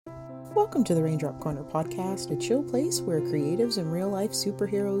Welcome to the Raindrop Corner podcast, a chill place where creatives and real-life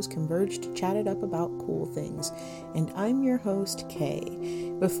superheroes converge to chat it up about cool things. And I'm your host,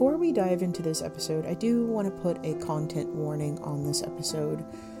 Kay. Before we dive into this episode, I do want to put a content warning on this episode.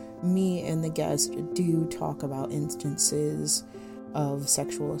 Me and the guest do talk about instances of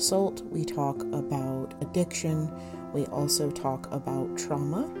sexual assault. We talk about addiction. We also talk about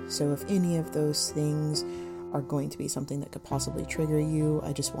trauma. So if any of those things are going to be something that could possibly trigger you,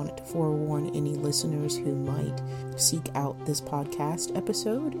 I just wanted to forewarn any listeners who might seek out this podcast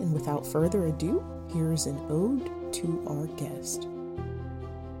episode. And without further ado, here's an ode to our guest.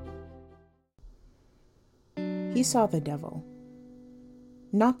 He saw the devil.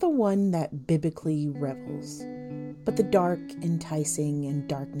 Not the one that biblically revels, but the dark, enticing, and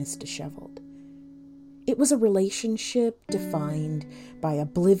darkness disheveled. It was a relationship defined by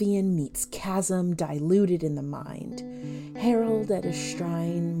oblivion meets chasm diluted in the mind, herald at a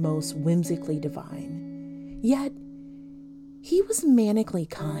shrine most whimsically divine. Yet, he was manically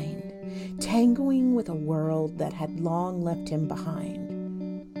kind, tangoing with a world that had long left him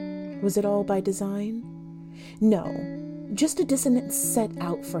behind. Was it all by design? No. Just a dissonance set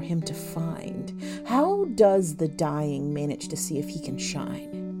out for him to find. How does the dying manage to see if he can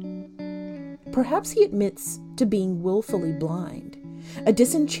shine? Perhaps he admits to being willfully blind, a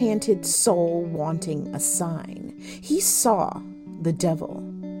disenchanted soul wanting a sign. He saw the devil,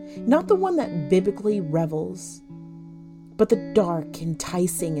 not the one that biblically revels, but the dark,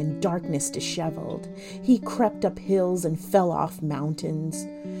 enticing, and darkness disheveled. He crept up hills and fell off mountains,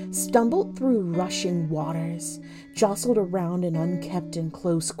 stumbled through rushing waters, jostled around in unkept and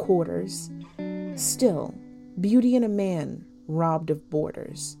close quarters. Still, beauty in a man robbed of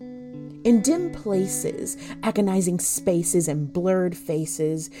borders. In dim places, agonizing spaces, and blurred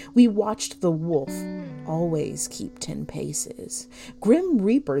faces, we watched the wolf always keep 10 paces. Grim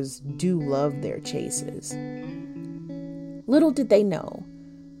reapers do love their chases. Little did they know,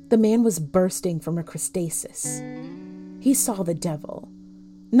 the man was bursting from a crustaceus. He saw the devil,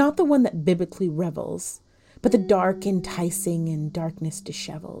 not the one that biblically revels, but the dark, enticing, and darkness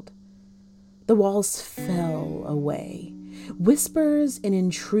disheveled. The walls fell away, whispers and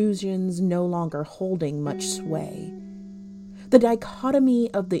intrusions no longer holding much sway. The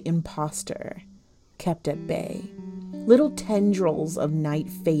dichotomy of the imposter kept at bay, little tendrils of night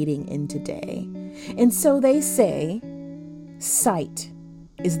fading into day. And so they say, sight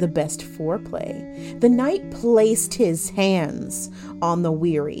is the best foreplay. The night placed his hands on the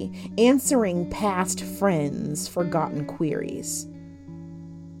weary, answering past friends' forgotten queries,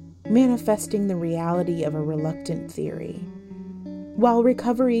 manifesting the reality of a reluctant theory. While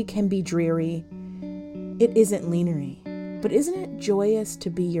recovery can be dreary, it isn't leanery, but isn't it joyous to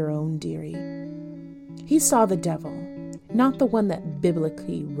be your own dearie? He saw the devil, not the one that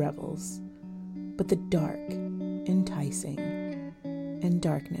biblically revels, but the dark, enticing, and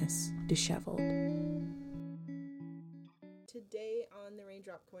darkness disheveled. Today on the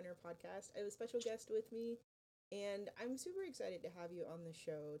Raindrop Corner podcast, I have a special guest with me, and I'm super excited to have you on the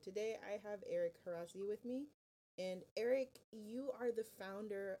show. Today I have Eric Harazi with me. And Eric, you are the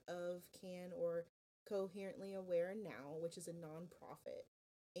founder of Coherently Aware Now, which is a nonprofit.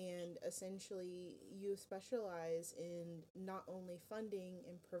 And essentially you specialize in not only funding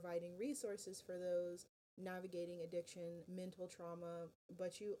and providing resources for those navigating addiction, mental trauma,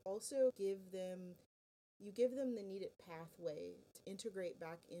 but you also give them the needed pathway to integrate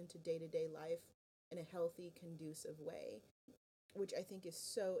back into day-to-day life in a healthy, conducive way, which I think is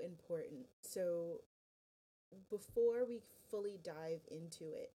so important. So before we fully dive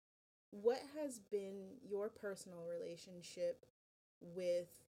into it, what has been your personal relationship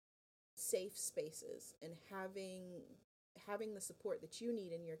with safe spaces and having the support that you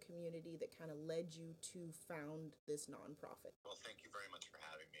need in your community that kind of led you to found this nonprofit? Well, thank you very much for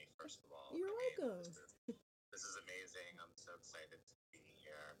having me, first of all. You're welcome. This is amazing. I'm so excited to be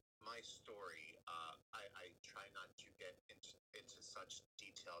here. My story, I try not to get into such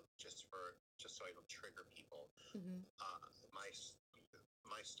detail just so I don't trigger people. Mm-hmm.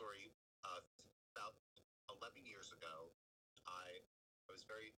 My story, about 11 years ago, I was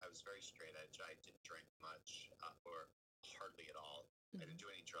very straight edge. I didn't drink much, or hardly at all. Mm-hmm. I didn't do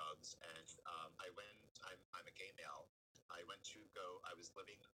any drugs, and I'm a gay male. I was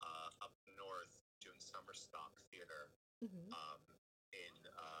living up north doing summer stock theater, mm-hmm.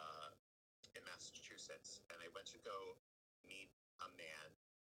 In Massachusetts, and I went to go meet a man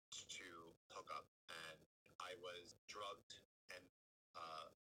to hook up, and I was drugged and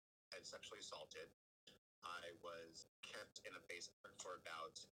sexually assaulted. I was kept in a basement for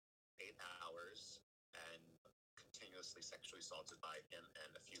about 8 hours and continuously sexually assaulted by him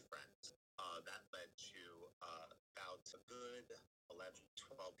and a few friends.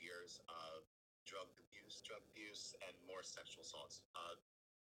 12 years of drug abuse, and more sexual assaults.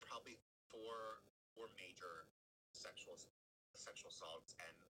 Probably four major sexual assaults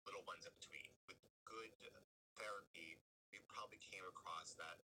and little ones in between. With good therapy, we probably came across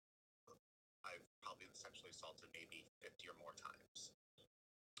that I've probably been sexually assaulted maybe 50 or more times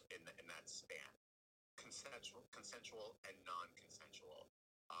in that span. Consensual and non-consensual.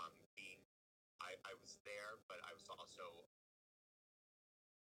 I was there, but I was also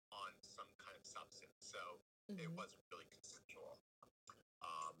on some kind of substance, so it wasn't really consensual.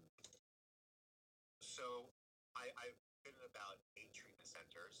 Um, so I've been in about 8 treatment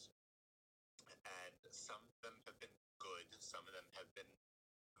centers, and some of them have been good, some of them have been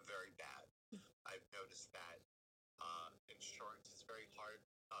very bad. I've noticed that insurance is very hard,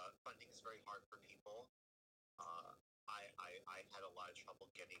 funding is very hard for people. I had a lot of trouble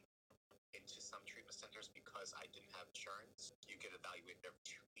getting into some treatment centers because I didn't have insurance. You get evaluated every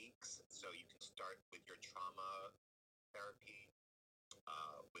 2 weeks, so you can start with your trauma therapy,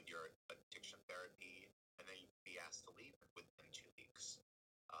 with your addiction therapy, and then you can be asked to leave within 2 weeks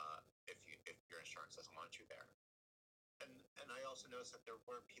if your insurance doesn't want you there. And I also noticed that there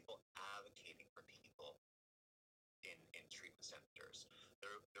were people advocating for people in treatment centers.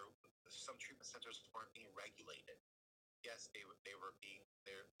 Some treatment centers weren't being regulated. Yes, they were being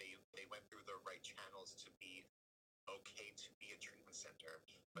they went through the right channels to be okay to be a treatment center,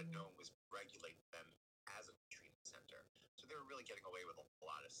 but no one was regulating them as a treatment center. So they were really getting away with a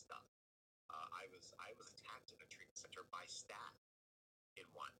lot of stuff. I was attacked in a treatment center by staff in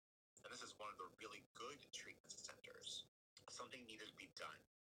one, and this is one of the really good treatment centers. Something needed to be done.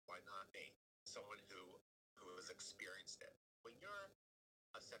 Why not me? Someone who has experienced it. When you're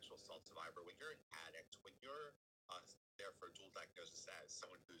a sexual assault survivor, when you're an addict, when you're there for a dual diagnosis as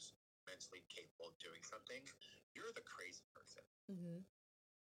someone who's mentally capable of doing something, you're the crazy person.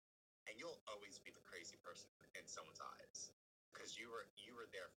 And you'll always be the crazy person in someone's eyes because you were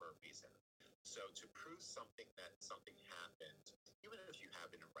there for a reason. So to prove something that something happened, even if you have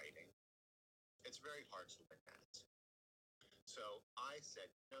it in writing, it's very hard to win that. So I said,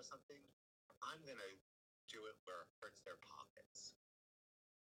 you know something, I'm going to do it where it hurts their pockets.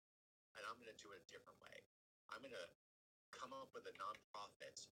 And I'm going to do it a different way. I'm going to come up with a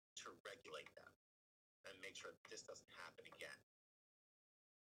nonprofit to regulate them and make sure this doesn't happen again.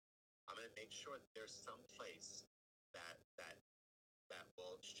 I'm going to make sure that there's some place that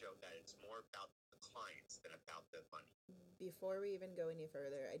will show that it's more about the clients than about the money. Before we even go any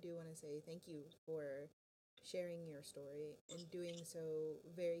further, I do want to say thank you for sharing your story and doing so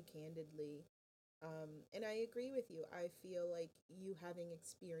very candidly. And I agree with you. I feel like you having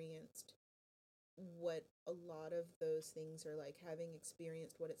experienced what a lot of those things are like, having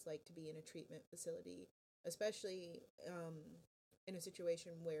experienced what it's like to be in a treatment facility, especially in a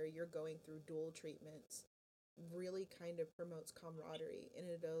situation where you're going through dual treatments, really kind of promotes camaraderie, and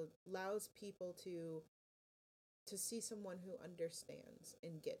it allows people to see someone who understands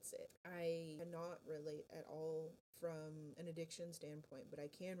and gets it. I cannot relate at all from an addiction standpoint, but I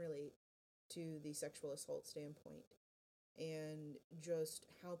can relate to the sexual assault standpoint and just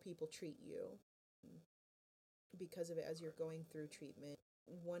how people treat you because of it as you're going through treatment.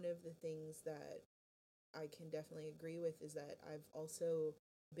 One of the things that I can definitely agree with is that I've also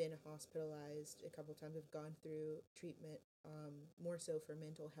been hospitalized a couple times. I've gone through treatment, more so for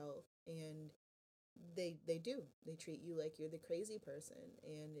mental health, and they treat you like you're the crazy person,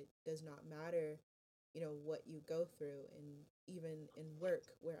 and it does not matter, what you go through. And even in work,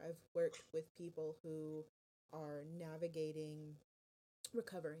 where I've worked with people who are navigating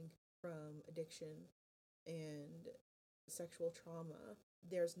recovering from addiction and sexual trauma,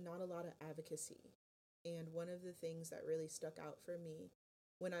 there's not a lot of advocacy. And one of the things that really stuck out for me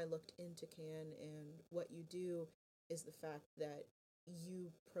when I looked into CAN and what you do is the fact that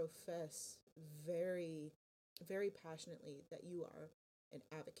you profess very, very passionately that you are an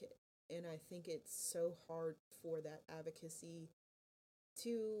advocate. And I think it's so hard for that advocacy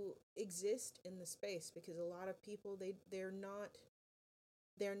to exist in the space because a lot of people they're not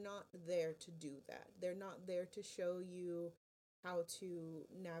there to do that. They're not there to show you how to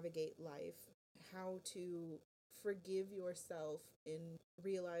navigate life, how to forgive yourself and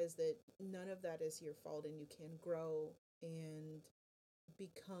realize that none of that is your fault and you can grow and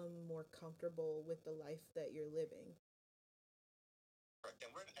become more comfortable with the life that you're living. Correct.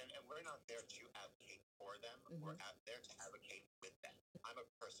 And we're not there to advocate for them. We're out there to advocate with them. I'm a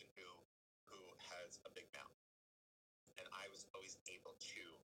person who has a big mouth, and I was always able to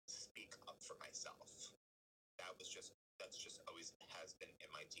speak up for myself. That's just always has been in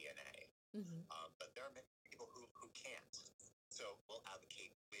my DNA. But there are many people who can't. So So we'll advocate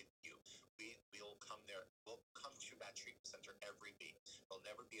with you. We'll come there. We'll come to that treatment center every week. There'll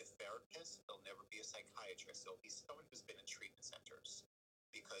never be a therapist. There'll never be a psychiatrist. There'll be someone who's been in treatment centers,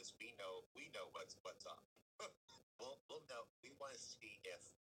 because we know what's up. we'll know. We want to see if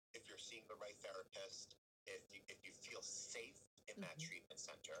you're seeing the right therapist, if you feel safe in that treatment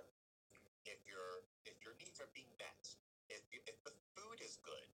center, if your needs are being met, if the food is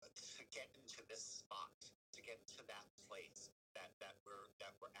good, to get into this spot, to get into that place that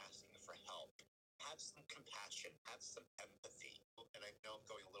we're asking for help. Have some compassion, have some empathy. And I know I'm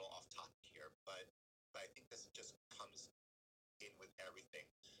going a little off topic here, but I think this just comes in with everything.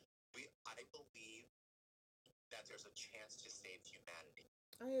 I believe that there's a chance to save humanity.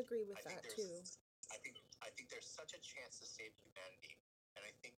 I agree with that too. I think there's such a chance to save humanity, and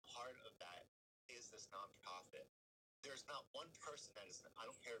I think part of that is this nonprofit. There's not one person that is. I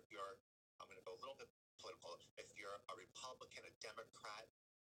don't care if you're. I'm going to go a little bit political. If you're a Republican, a Democrat,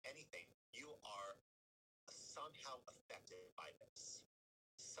 anything, you are somehow affected by this.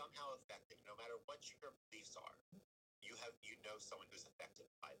 Somehow affected, no matter what your beliefs are. You know someone who's affected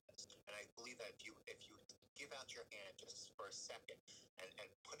by this. And I believe that if you give out your hand just for a second and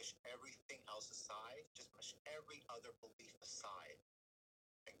push everything else aside, just push every other belief aside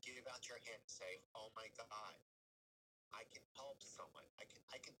and give out your hand and say, "Oh my God, I can help someone. I can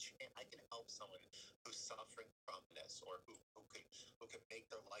help someone who's suffering from this, or who can make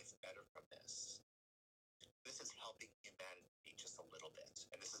their life better from this." This is helping humanity just a little bit,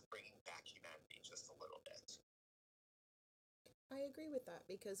 and this is bringing back humanity just a little bit. I agree with that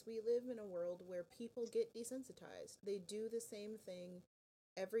because we live in a world where people get desensitized. They do the same thing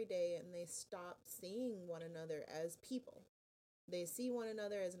every day and they stop seeing one another as people. They see one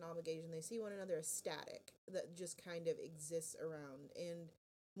another as an obligation. They see one another as static that just kind of exists around. And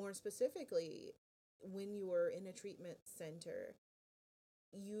more specifically, when you are in a treatment center,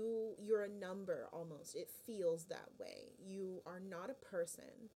 you're a number almost. It feels that way. You are not a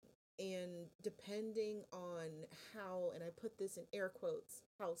person. And depending on how, and I put this in air quotes,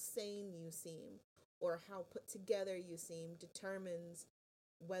 how sane you seem or how put together you seem determines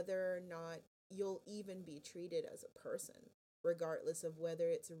whether or not you'll even be treated as a person, regardless of whether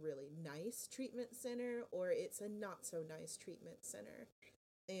it's a really nice treatment center or it's a not so nice treatment center.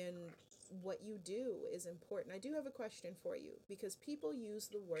 And what you do is important. I do have a question for you because people use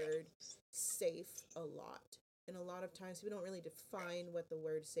the word safe a lot. And a lot of times we don't really define what the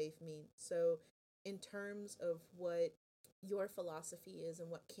word safe means. So, in terms of what your philosophy is and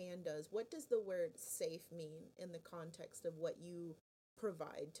what CAN does, what does the word safe mean in the context of what you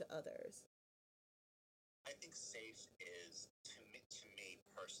provide to others? I think safe is, to me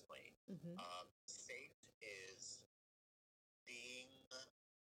personally, safe is being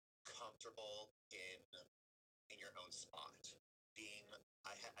comfortable in your own spot.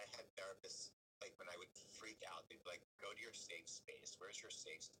 I had therapists, like, when I would freak out, they'd be like, "Go to your safe space. Where's your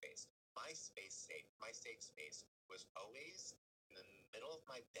safe space?" My safe space was always in the middle of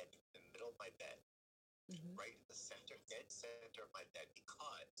my bed, right in the dead center of my bed,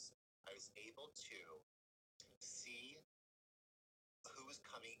 because I was able to see who was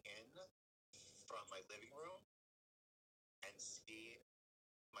coming in from my living room and see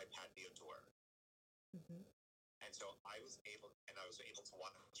my patio door. And so I was able to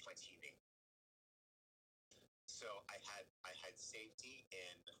watch my TV. So I had safety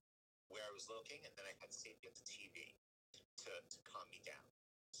in where I was looking, and then I had safety at the TV to calm me down.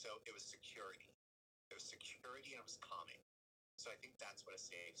 So it was security. It was security and it was calming. So I think that's what a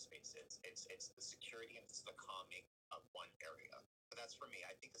safe space is. It's the security and it's the calming of one area. But that's for me.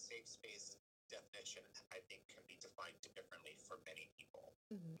 I think a safe space definition, I think, can be defined differently for many people.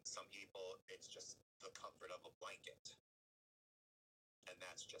 Some people, it's just the comfort of a blanket, and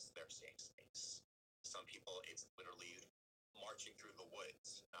that's just their safe space. Some people, it's literally marching through the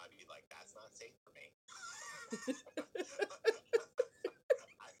woods. I'd be like, that's not safe for me.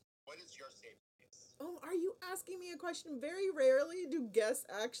 What is your safe space? Oh, are you asking me a question? Very rarely do guests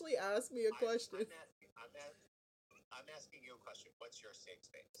actually ask me a question. I'm asking you a question. What's your safe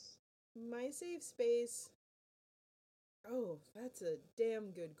space? My safe space. Oh, that's a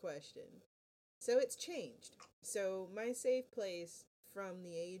damn good question. So it's changed. So my safe place from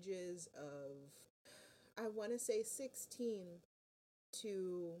the ages of, I want to say 16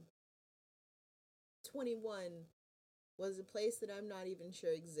 to 21 was a place that I'm not even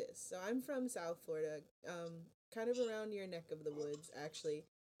sure exists. So I'm from South Florida, kind of around your neck of the woods, actually,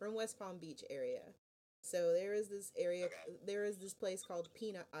 from West Palm Beach area. So there is this area, there is this place called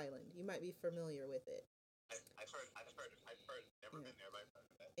Peanut Island. You might be familiar with it. I've heard. Never been there, but I've heard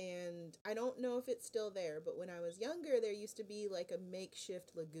of it. And And I don't know if it's still there, but when I was younger, there used to be like a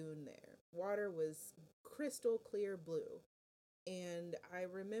makeshift lagoon there. Water was crystal clear blue. And I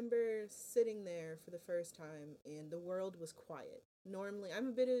remember sitting there for the first time, and the world was quiet. Normally, I'm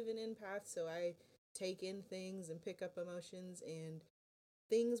a bit of an empath, so I take in things and pick up emotions, and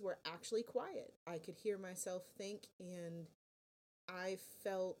things were actually quiet. I could hear myself think, and I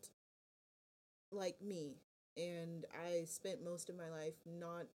felt like me. And I spent most of my life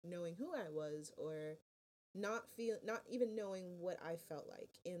not knowing who I was, or not even knowing what I felt like.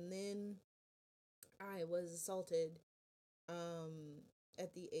 And then I was assaulted um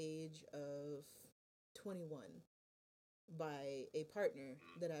at the age of 21 by a partner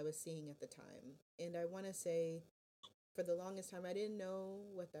that I was seeing at the time. And I want to say for the longest time I didn't know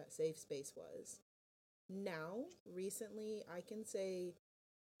what that safe space was. Now, recently, I can say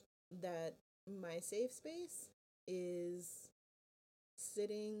that my safe space is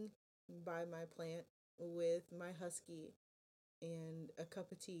sitting by my plant with my husky and a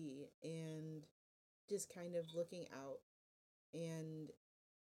cup of tea and just kind of looking out and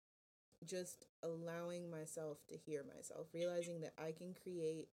just allowing myself to hear myself, realizing that I can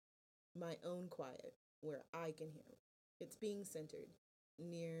create my own quiet where I can hear. It's being centered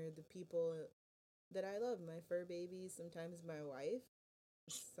near the people that I love, my fur babies, sometimes my wife,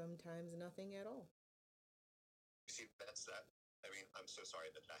 sometimes nothing at all. See, that's that. I mean, I'm so sorry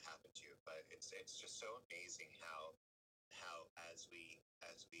that that happened to you, but it's just so amazing how as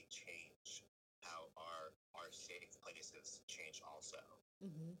we change, how our safe places change also.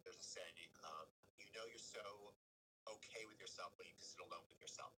 Mm-hmm. There's a saying, you know, you're so okay with yourself when you can sit alone with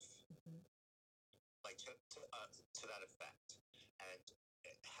yourself, Mm-hmm. like to that effect. And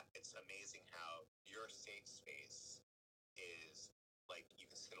it's amazing how your safe space is like you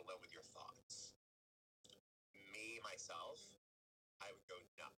can sit alone with your thoughts. Me myself, I would go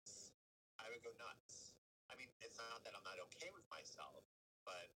nuts. I would go nuts. I mean, it's not that I'm not okay with myself,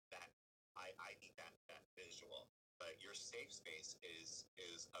 but that I need that visual. But your safe space is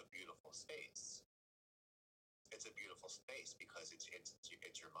a beautiful space. It's a beautiful space because it's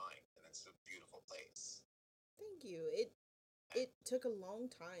your mind, and it's a beautiful place. Thank you. It took a long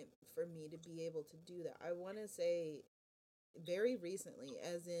time for me to be able to do that. I want to say very recently,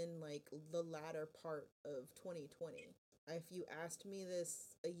 as in like the latter part of 2020. If you asked me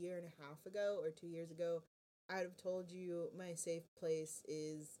this a year and a half ago or 2 years ago, I'd have told you my safe place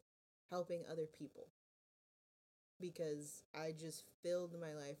is helping other people, because I just filled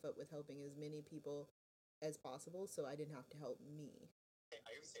my life up with helping as many people as possible so I didn't have to help me.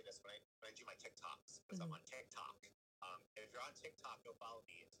 I always say this when I do my TikToks because Mm-hmm. I'm on TikTok. If you're on TikTok, go follow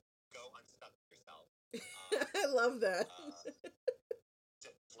me. It's go unstuck yourself. I love that.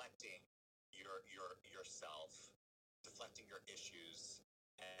 Deflecting yourself, deflecting your issues,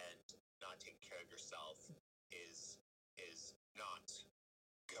 and not taking care of yourself is not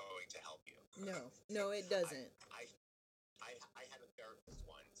going to help you. No, it doesn't. I had a therapist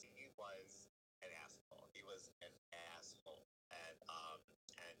once. He was an asshole. He was an asshole,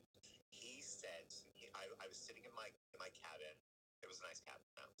 and he said I was sitting in my cabin. It was a nice cabin.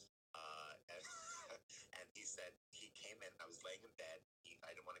 And and he said he came in. I was laying in bed.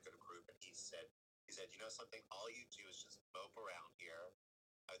 I didn't want to go to group, and he said, you know something? All you do is just mope around here.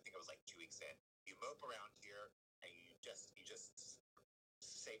 I think it was like 2 weeks in. You mope around here, and you just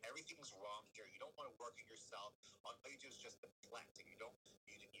say everything's wrong here. You don't want to work on yourself. All you do is just deflect, and you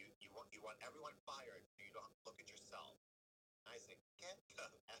want everyone fired. So you don't look at yourself. I said, get the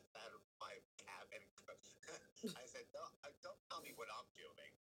F out of my cabin. I said, no, don't tell me what I'm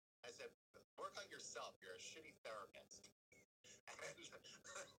doing. I said, work on yourself. You're a shitty therapist. And,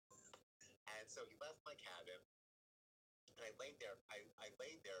 and so he left my cabin, and I laid there. I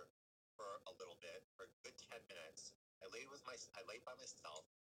laid there for a little bit, for a good 10 minutes. I laid by myself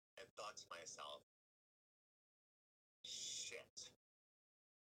and thought to myself, shit,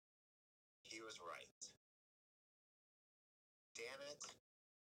 he was right. Damn it.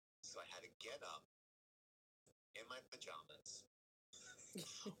 So I had to get up in my pajamas,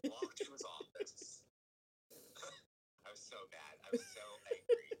 walk to his office. I was so mad. I was so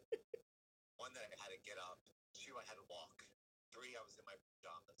angry. One, that I had to get up. Two, I had to walk. Three, I was in my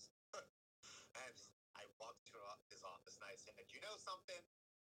pajamas. And I walked to his office and I said, you know something?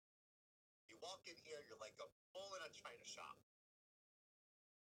 You walk in here, you're like a bull in a china shop.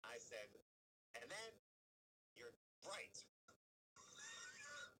 I said, and then you're right.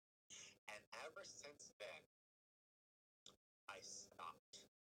 And ever since then, I stopped.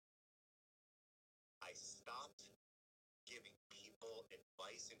 I stopped giving people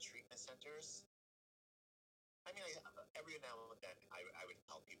advice in treatment centers. I mean, every now and then I would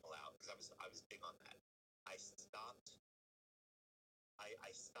help people out because I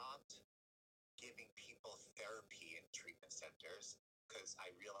stopped giving people therapy in treatment centers because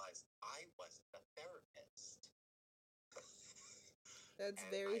I realized I wasn't a therapist. That's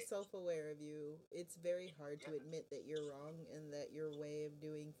And very self-aware of you. It's very hard to admit that you're wrong and that your way of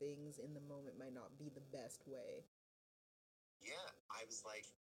doing things in the moment might not be the best way. Yeah, I was like,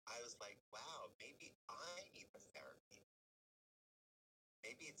 wow, maybe I need the therapy.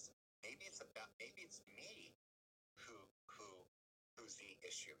 Maybe it's me who who who's the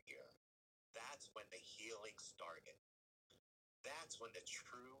issue here. That's when the healing started. That's when the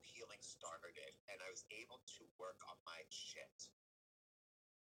true healing started, and I was able to work on my shit.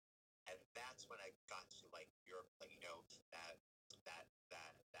 And that's when I got to like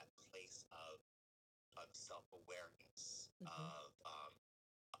that place of self awareness,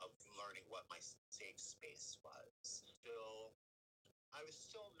 of learning what my safe space was. I was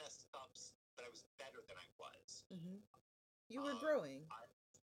still messed up, but I was better than I was. You were growing.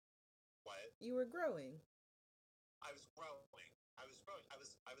 What? You were growing. I was growing. I was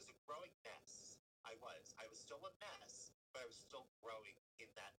a growing mess. I was still a mess, but I was still growing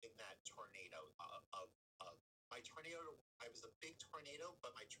in that tornado of my tornado. I was a big tornado,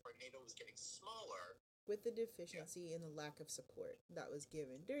 but my tornado was getting smaller With the deficiency and the lack of support that was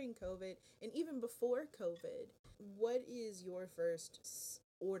given during COVID and even before COVID. What is your first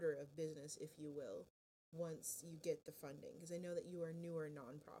order of business, if you will, once you get the funding? Because I know that you are a newer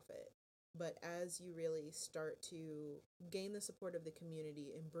nonprofit, but as you really start to gain the support of the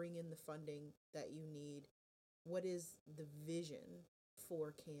community and bring in the funding that you need, what is the vision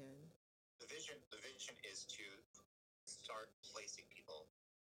for CAN? The vision is to start placing people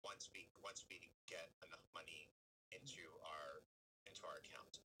once we get enough money into our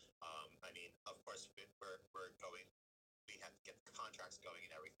account. I mean, of course, we're going. We have to get the contracts going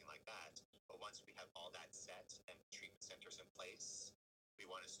and everything like that. But once we have all that set and treatment centers in place, we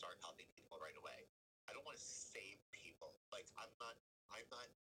want to start helping people right away. I don't want to save people. Like I'm not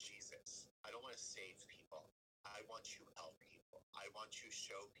Jesus. I don't want to save people. I want to help people. I want to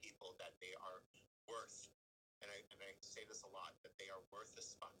show people that they are worth, and I say this a lot, that they are worth the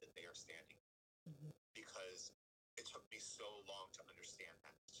spot that they are standing. Because it took me so long to understand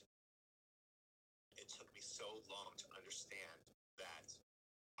that. It took me so long to understand that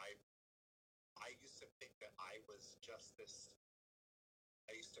I used to think that I was just this.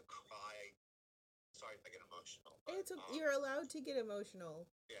 I used to cry. Sorry if I get emotional. But, You're allowed to get emotional.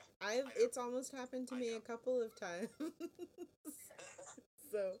 Yeah, it's almost happened to me a couple of times.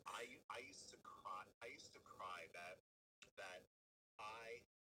 So I used to cry. I used to cry that I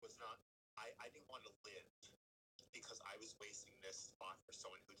was not. I didn't want to live because I was wasting this spot for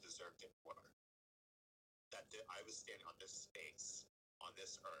someone who deserved it more. I was standing on this space, on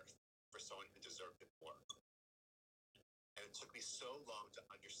this earth, for someone who deserved it more. And it took me so long to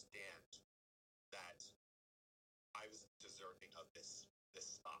understand that I was deserving of this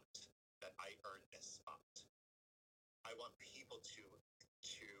spot, that I earned this spot. I want people to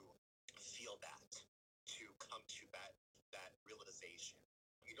feel that, to come to that realization.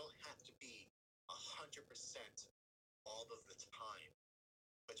 You don't have to be 100% all of the time,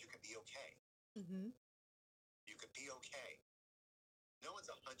 but you can be okay. You could be okay. No one's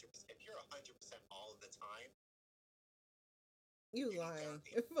 100%. If you're 100% all of the time, you lying.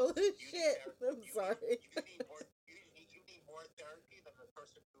 You're full of shit. I'm sorry. You need more therapy than the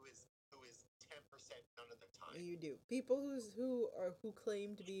person who is 10% none of the time. You do. People who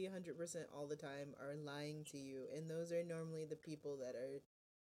claim to be 100% all the time are lying to you, and those are normally the people that are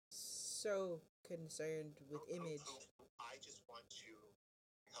so concerned with image. I just want to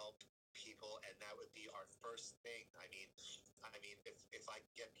help people, and that would be our first thing. I mean, if I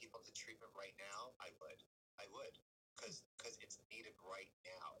could get people to treatment right now, I would, because it's needed right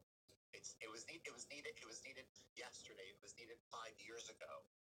now. It was needed yesterday. It was needed 5 years ago.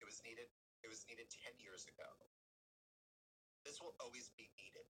 It was needed 10 years ago. This will always be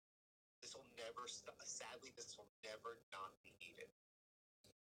needed. This will never stop. Sadly, this will never not be needed.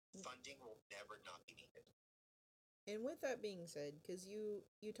 Funding will never not be needed. And with that being said, because you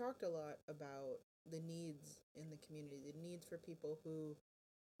talked a lot about the needs in the community, the needs for people who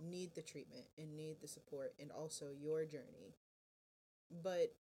need the treatment and need the support, and also your journey.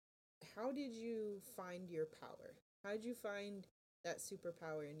 But how did you find your power? How did you find that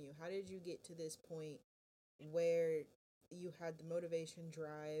superpower in you? How did you get to this point where you had the motivation,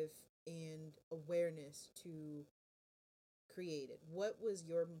 drive, and awareness to create it? What was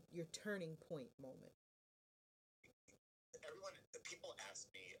your turning point moment? People ask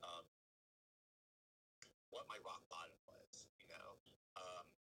me what my rock bottom was,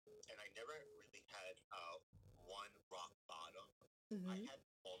 and I never really had Mm-hmm. I had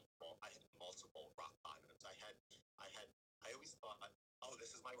multiple rock bottoms. I always thought, oh,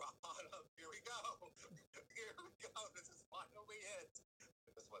 this is my rock bottom. Here we go. Here we go. This is finally it.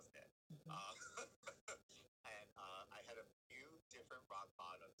 But this wasn't it. And I had a few different rock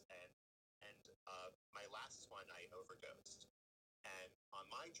bottoms, and my last one I overdosed. And on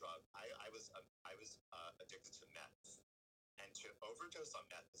my drug, I was addicted to meth, and to overdose on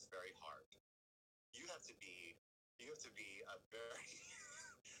meth is very hard. You have to be a very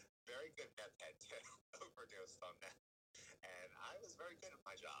very good meth head to overdose on meth. And I was very good at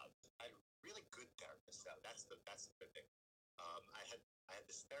my job. I had a really good therapist, though. That's the good thing. I had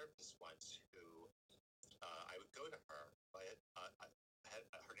this therapist once who I would go to her.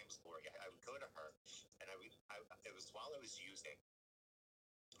 Her name was Lori. I would go to her, and it was while I was using,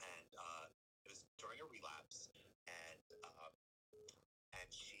 and it was during a relapse, and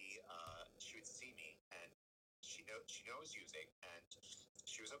she would see me, and she knew I was using, and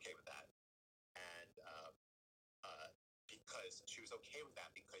she was okay with that, and because she was okay with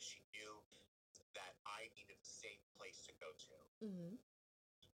that because she knew that I needed the same place to go to. Mm-hmm.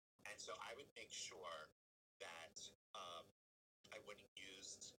 And so I would make sure that I wouldn't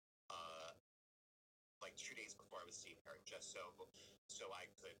use like 2 days before I was seeing her, just so I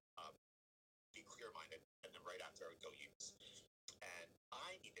could be clear minded, and then right after I would go use. And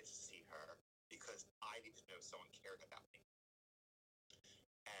I needed to see her because I needed to know someone cared about me.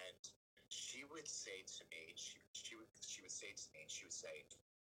 And she would say to me, she would say to me, she would say,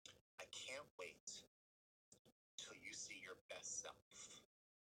 I can't wait till you see your best self.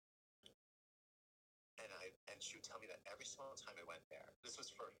 And she would tell me that every single time I went there. This was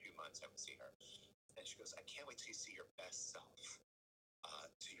for a few months I would see her. And she goes, I can't wait till you see your best self,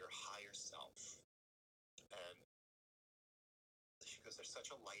 to your higher self. And she goes, there's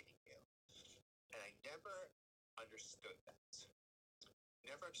such a light in you. And I never understood that.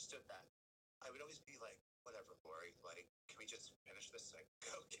 Never understood that. I would always be like, whatever, Lori, like, can we just finish this so I can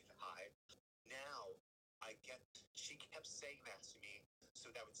go get high? Now she kept saying that to me,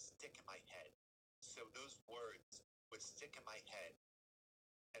 so that would stick in my head. So those words would stick in my head,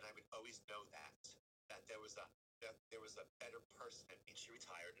 and I would always know that there was a better person in me. She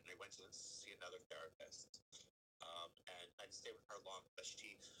retired, and I went to see another therapist, and I didn't stay with her long, but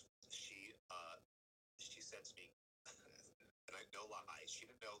she said to me, and I no lie, she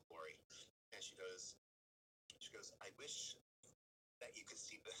didn't know Lori, and she goes, I wish that you could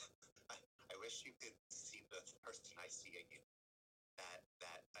see I wish you could see the person I see in you,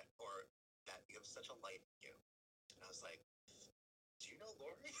 or that you have such a light in you. And I was like, do you know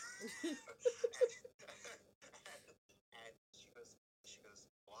Lori? and she goes,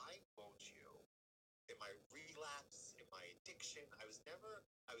 why won't you? In my relapse, in my addiction, I was never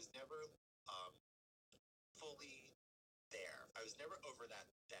um, fully there. I was never over that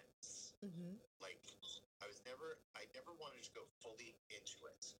fence. Mm-hmm. Like I never wanted to go fully into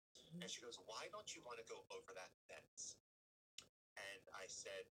it. Mm-hmm. And she goes, why don't you want to go over that fence? And I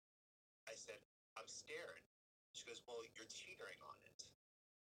said, I'm scared. She goes, well, you're teetering on it.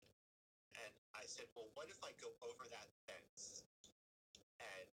 And I said, well, what if I go over that fence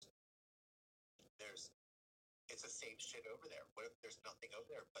and it's the same shit over there? What if there's nothing over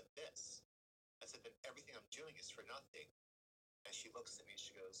there but this? I said, then everything I'm doing is for nothing. And she looks at me and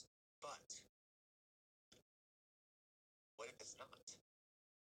she goes, but what if it's not?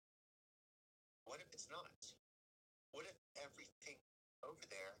 What if it's not? What if everything over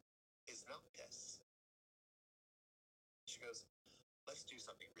there is not this? She goes, let's do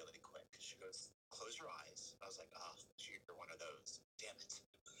something really quick. She goes, close your eyes. I was like, oh, you're one of those. Damn it.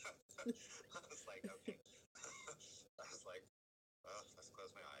 I was like, okay. I was like, oh, let's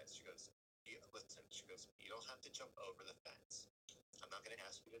close my eyes. She goes, listen. She goes, you don't have to jump over the fence. I'm not going to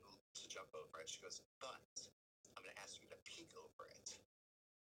ask you to jump over it. She goes, but I'm going to ask you to peek over it.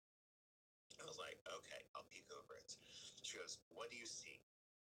 I was like, okay, I'll peek over it. She goes, what do you see?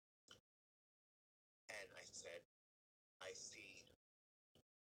 And I said, I see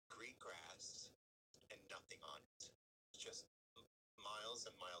green grass and nothing on it. Just miles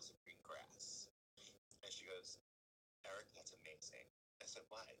and miles of green grass. And she goes, Eric, that's amazing. I said,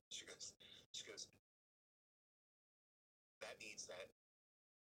 why? She goes, that means that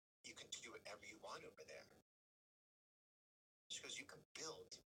you can do whatever you want over there. She goes, you can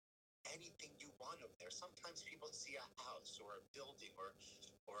build anything you want over there. Sometimes people see a house or a building or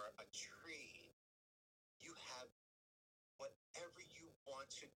a tree. You have whatever you want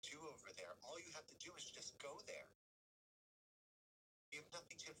to do over there. All you have to do is just go there. You have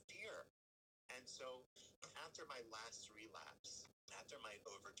nothing to fear. And so after my last relapse, after my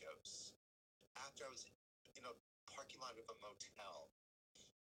overdose, after I was in a parking lot of a motel.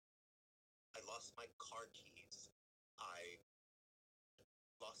 I lost my car keys. I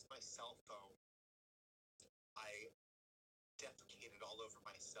lost my cell phone. I defecated all over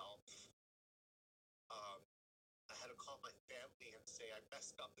myself. I had to call my family and say I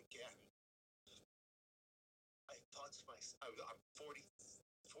messed up again. I thought to myself, I'm 40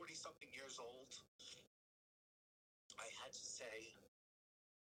 something years old. I had to say,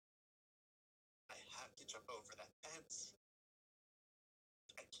 I have to jump over that fence.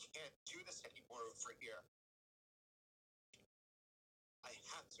 I can't do this anymore over here. I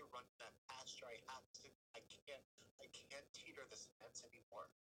have to run that pasture. I can't teeter this fence anymore.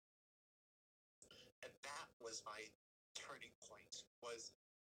 And that was my turning point, was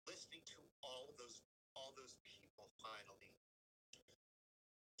listening to all those people finally,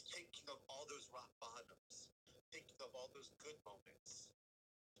 thinking of all those rock bottoms, thinking of all those good moments.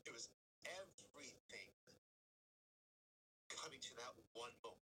 It was everything coming to that one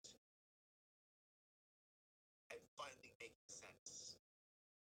moment and finally making sense.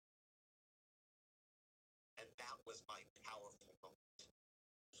 And that was my powerful moment.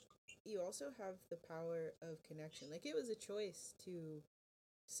 You also have the power of connection. Like, it was a choice to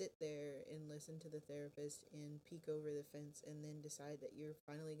sit there and listen to the therapist and peek over the fence and then decide that you're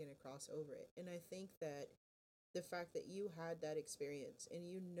finally going to cross over it. And I think that the fact that you had that experience and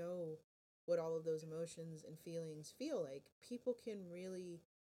you know what all of those emotions and feelings feel like, people can really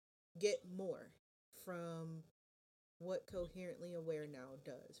get more from what Coherently Aware now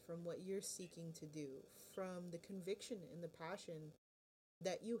does, from what you're seeking to do, from the conviction and the passion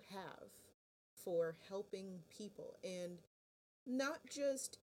that you have for helping people, and not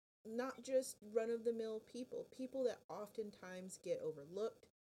just run of the mill people that oftentimes get overlooked,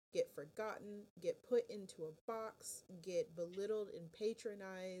 get forgotten, get put into a box, get belittled and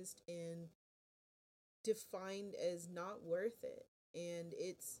patronized and defined as not worth it. And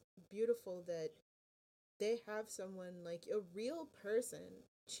it's beautiful that they have someone, like a real person,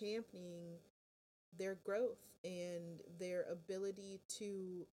 championing their growth and their ability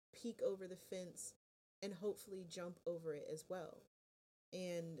to peek over the fence and hopefully jump over it as well.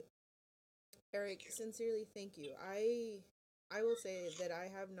 And Eric, sincerely thank you. I will say that I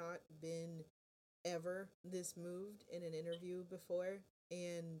have not been ever this moved in an interview before,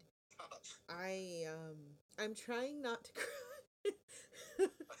 and I'm trying not to cry.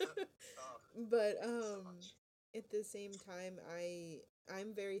 But at the same time,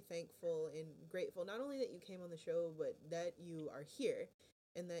 I'm very thankful and grateful not only that you came on the show, but that you are here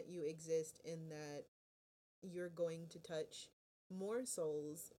and that you exist and that you're going to touch more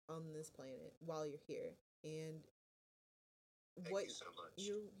souls on this planet while you're here. And Thank you so much.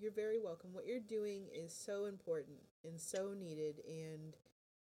 You're very welcome. What you're doing is so important and so needed, and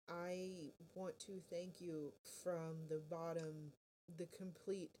I want to thank you from the bottom, the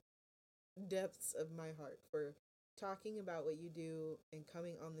complete depths of my heart, for talking about what you do and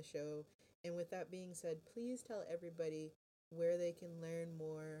coming on the show. And with that being said, please tell everybody where they can learn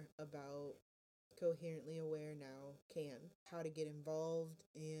more about Coherently Aware now, how to get involved,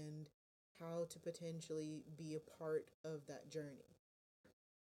 and how to potentially be a part of that journey.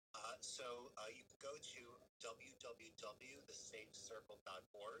 So you can go to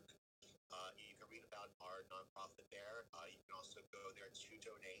www.thesafecircle.org. You can read about our nonprofit there. You can also go there to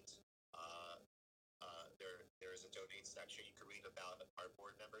donate. There's a donate section. You can read about our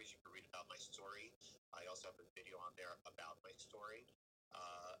board members. You can read about my story. I also have a video on there about my story.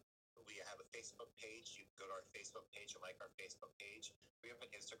 We have a Facebook page. You can go to our Facebook page and like our Facebook page. We have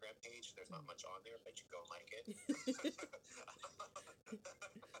an Instagram page. There's not much on there, but you go and like it.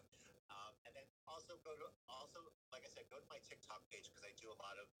 And then also like I said, go to my TikTok page, because I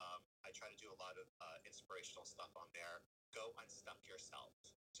try to do a lot of inspirational stuff on there. Go unstuck yourself.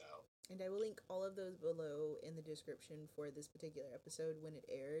 So. And I will link all of those below in the description for this particular episode when it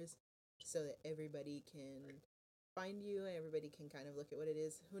airs, so that everybody can find you and everybody can kind of look at what it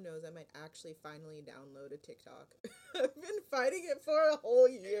is. Who knows, I might actually finally download a TikTok. I've been fighting it for a whole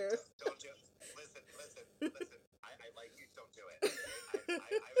year. Hey, don't do it. Listen. I like you. Don't do it.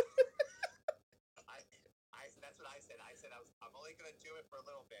 That's what I said. I'm only gonna do it for a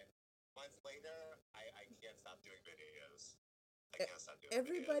little bit. Months later, I can't stop doing videos.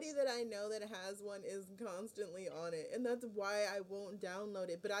 Everybody that I know that has one is constantly on it, and that's why I won't download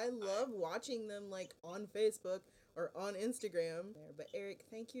it. But I love watching them, like, on Facebook or on Instagram. But Eric,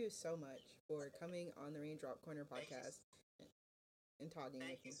 thank you so much for coming on the Raindrop Corner podcast and talking with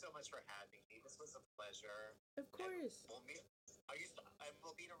me. Thank you so much for having me. This was a pleasure. Of course.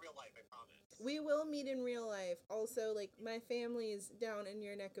 We'll meet in real life, I promise. We will meet in real life. Also, like, my family is down in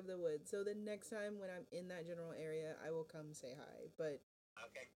your neck of the woods, so the next time when I'm in that general area, I will come say hi. But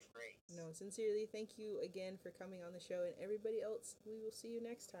okay, great. No, sincerely, thank you again for coming on the show, and everybody else, we will see you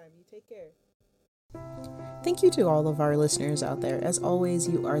next time. You take care. Thank you to all of our listeners out there. As always,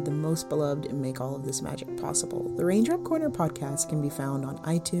 you are the most beloved and make all of this magic possible. The Raindrop Corner podcast can be found on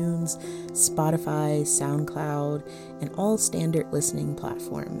iTunes, Spotify, SoundCloud, and all standard listening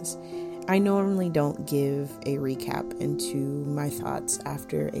platforms. I normally don't give a recap into my thoughts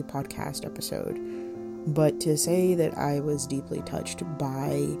after a podcast episode, but to say that I was deeply touched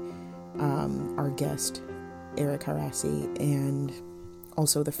by our guest, Eric Harazi, and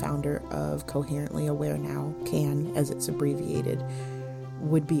also the founder of Coherently Aware Now, CAN as it's abbreviated,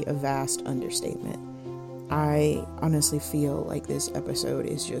 would be a vast understatement. I honestly feel like this episode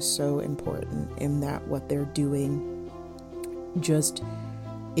is just so important in that what they're doing just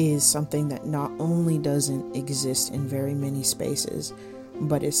is something that not only doesn't exist in very many spaces,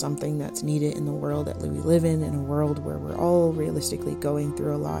 but is something that's needed in the world that we live in a world where we're all realistically going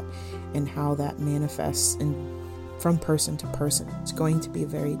through a lot, and how that manifests from person to person. It's going to be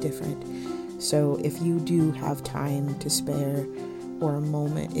very different. So if you do have time to spare or a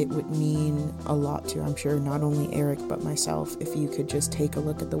moment, it would mean a lot to, I'm sure, not only Eric but myself, if you could just take a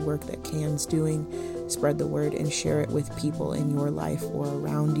look at the work that CAN's doing, spread the word, and share it with people in your life or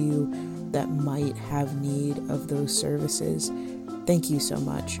around you that might have need of those services. Thank you so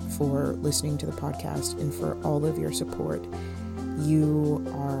much for listening to the podcast and for all of your support. You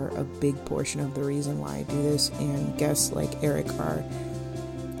are a big portion of the reason why I do this, and guests like Eric are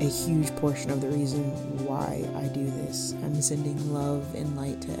a huge portion of the reason why I do this. I'm sending love and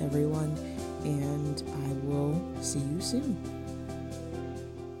light to everyone, and I will see you soon.